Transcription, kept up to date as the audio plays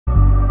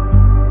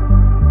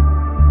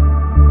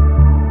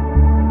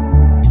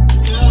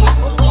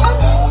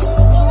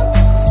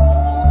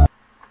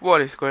What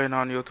is going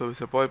on YouTube?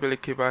 It's your boy Billy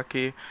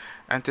Kibaki,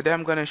 and today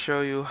I'm going to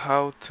show you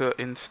how to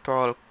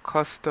install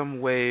custom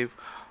wave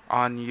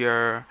on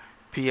your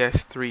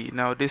PS3.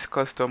 Now this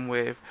custom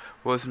wave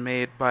was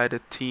made by the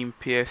team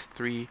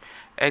PS3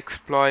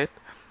 Exploit,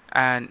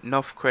 and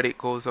enough credit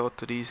goes out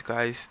to these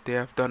guys. They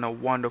have done a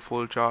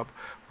wonderful job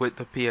with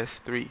the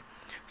PS3.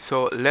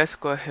 So let's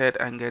go ahead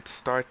and get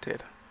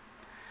started.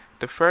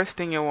 The first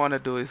thing you want to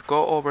do is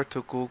go over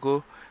to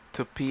Google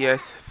to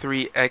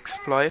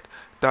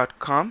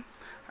ps3exploit.com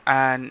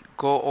and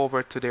go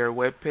over to their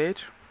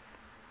webpage.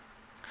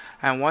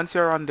 And once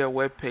you're on their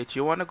webpage,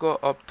 you want to go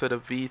up to the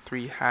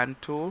V3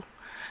 hand tool,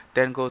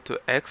 then go to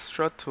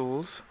extra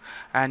tools,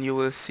 and you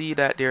will see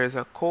that there is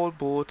a cold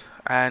boot,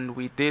 and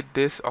we did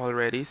this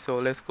already. So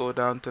let's go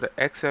down to the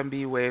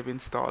XMB wave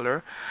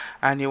installer,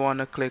 and you want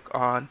to click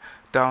on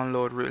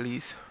download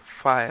release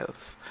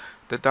files.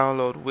 The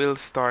download will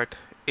start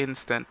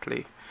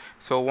instantly.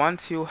 So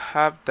once you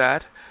have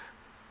that,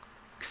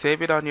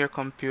 save it on your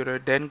computer,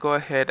 then go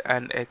ahead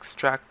and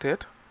extract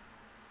it.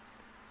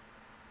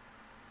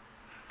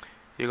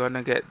 You're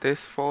gonna get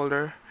this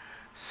folder.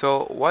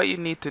 So what you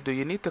need to do,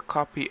 you need to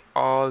copy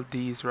all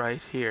these right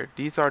here.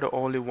 These are the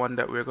only one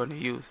that we're going to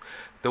use.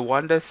 The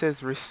one that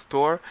says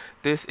restore,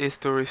 this is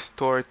to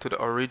restore it to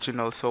the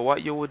original. So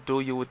what you would do,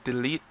 you would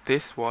delete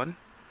this one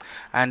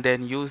and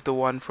then use the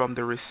one from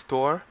the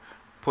restore,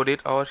 put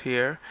it out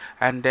here,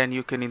 and then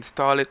you can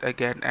install it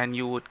again, and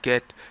you would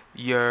get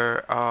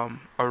your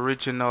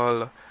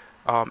original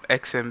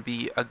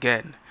XMB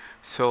again.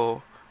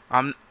 So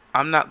I'm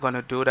not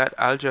gonna do that.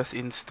 I'll just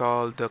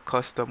install the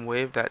custom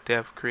wave that they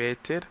have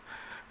created.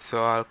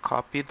 So I'll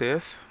copy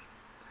this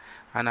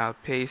and I'll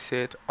paste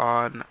it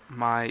on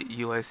my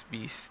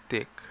USB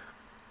stick.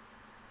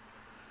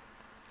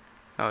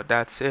 Now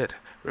that's it.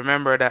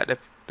 Remember that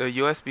the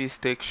USB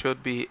stick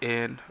should be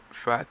in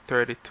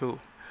FAT32.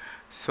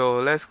 So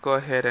let's go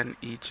ahead and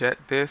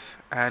eject this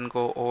and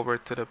go over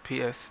to the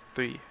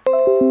PS3.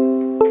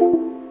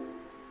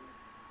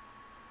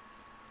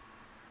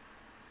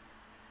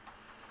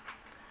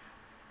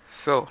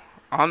 So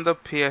on the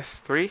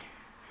PS3,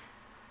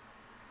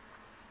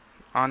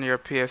 on your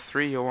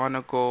PS3, you want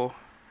to go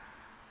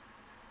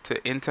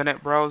to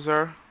internet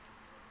browser.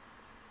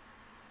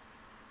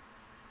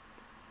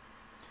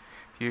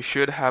 You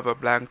should have a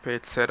blank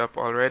page set up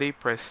already.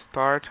 Press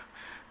start,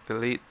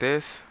 delete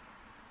this,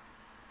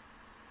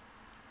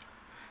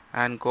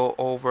 and go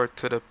over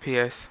to the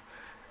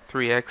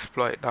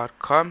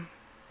ps3exploit.com,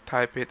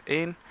 type it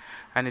in,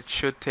 and it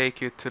should take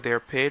you to their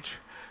page.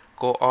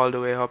 Go all the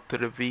way up to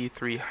the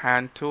V3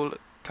 hand tool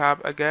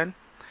tab again,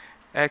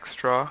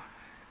 extra,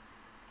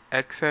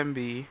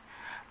 XMB,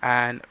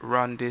 and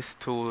run this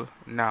tool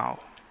now.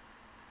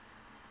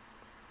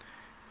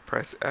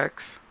 Press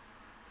X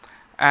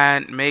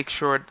and make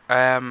sure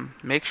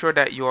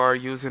that you are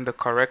using the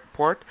correct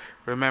port.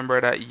 Remember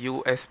that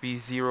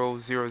USB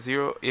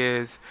 000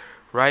 is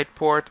right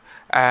port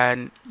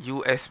and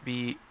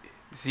USB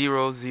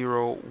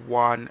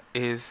 001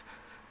 is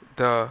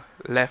the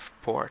left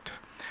port.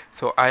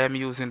 So I am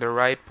using the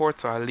right port,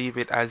 so I'll leave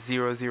it as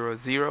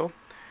 000.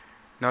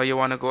 Now you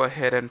want to go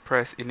ahead and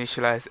press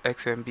initialize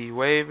XMB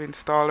wave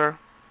installer.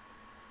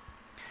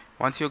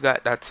 Once you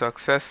got that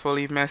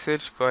successfully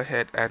message, go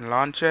ahead and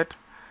launch it.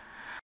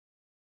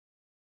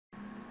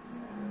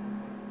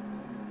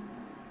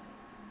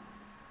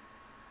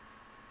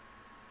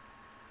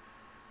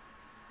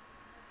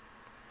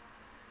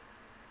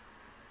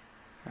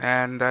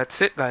 And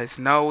that's it, guys.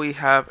 Now we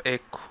have a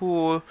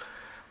cool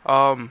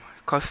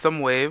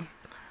custom wave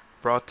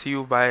brought to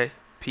you by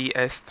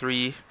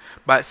PS3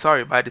 by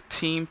the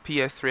team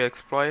PS3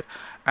 Exploit,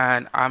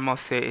 and I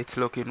must say it's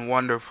looking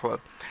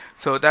wonderful.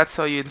 So that's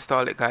how you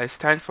install it, guys.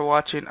 Thanks for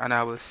watching, and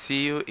I will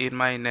see you in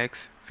my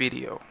next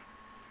video.